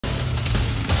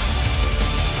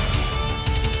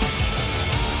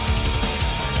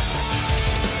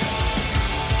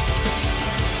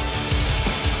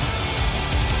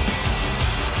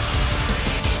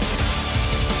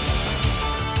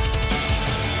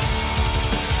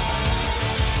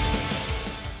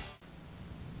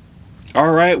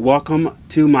Alright, welcome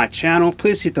to my channel.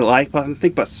 Please hit the like button.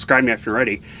 Think about subscribing if you're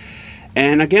ready.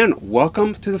 And again,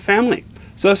 welcome to the family.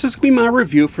 So this is going to be my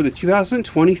review for the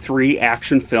 2023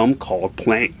 action film called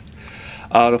Plane.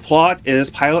 The plot is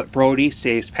Pilot Brody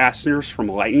saves passengers from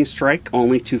a lightning strike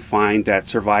only to find that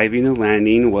surviving the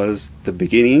landing was the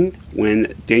beginning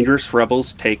when dangerous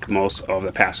rebels take most of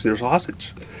the passengers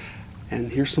hostage.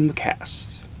 And here's some of the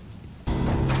cast.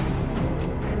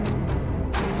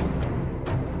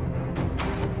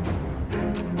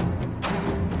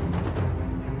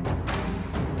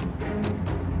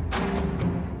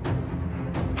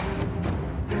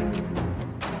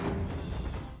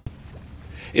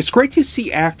 It's great to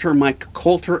see actor Mike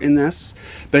Colter in this.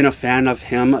 Been a fan of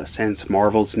him since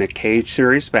Marvel's Nick Cage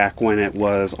series back when it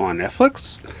was on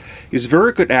Netflix. He's a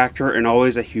very good actor and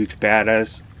always a huge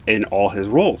badass in all his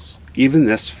roles, even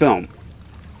this film.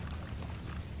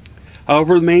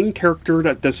 However, the main character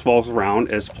that this revolves around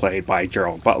is played by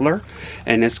Gerald Butler,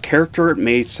 and his character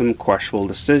made some questionable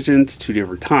decisions 2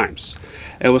 different times.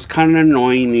 It was kind of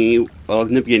annoying me in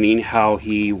the beginning how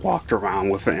he walked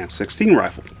around with an M16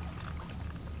 rifle.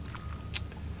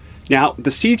 Now, the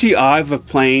CGI of the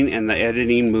plane and the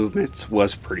editing movements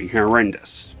was pretty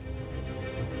horrendous.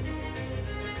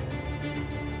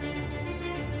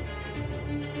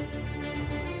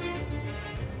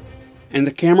 And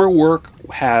the camera work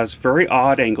has very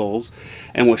odd angles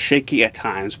and was shaky at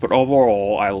times, but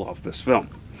overall I love this film.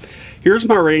 Here's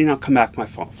my rating, I'll come back to my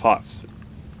thoughts.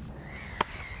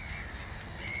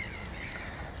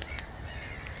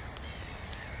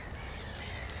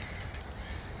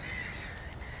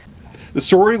 The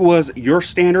story was your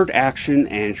standard action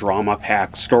and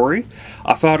drama-packed story.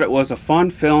 I thought it was a fun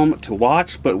film to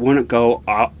watch, but wouldn't go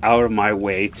out of my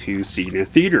way to see it in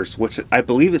theaters, which I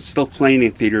believe is still playing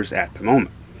in theaters at the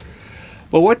moment.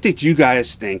 But what did you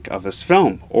guys think of this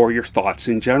film, or your thoughts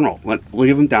in general?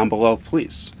 Leave them down below,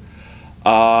 please.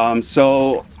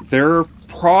 So there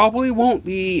probably won't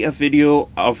be a video,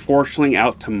 unfortunately,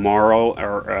 out tomorrow,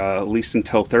 or at least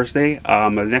until Thursday. The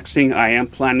next thing I am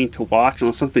planning to watch,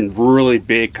 unless something really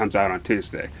big comes out on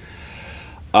Tuesday,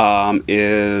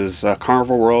 is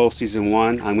Carnival Row Season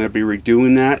 1. I'm going to be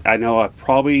redoing that. I know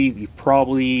you've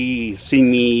probably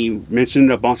seen me mention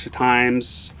it a bunch of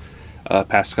times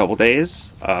past couple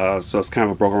days, so it's kind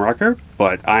of a broken record,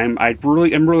 but I'm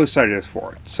really excited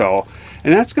for it. So,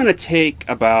 and that's going to take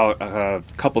about a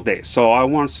couple days. So I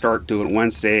want to start doing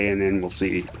Wednesday, and then we'll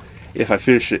see if I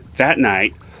finish it that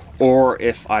night, or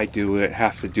if I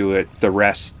have to do it the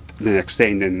rest the next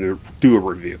day, and then do a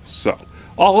review. So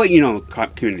I'll let you know in the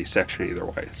community section either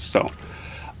way. So,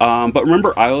 but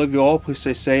remember, I love you all. Please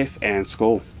stay safe and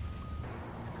school.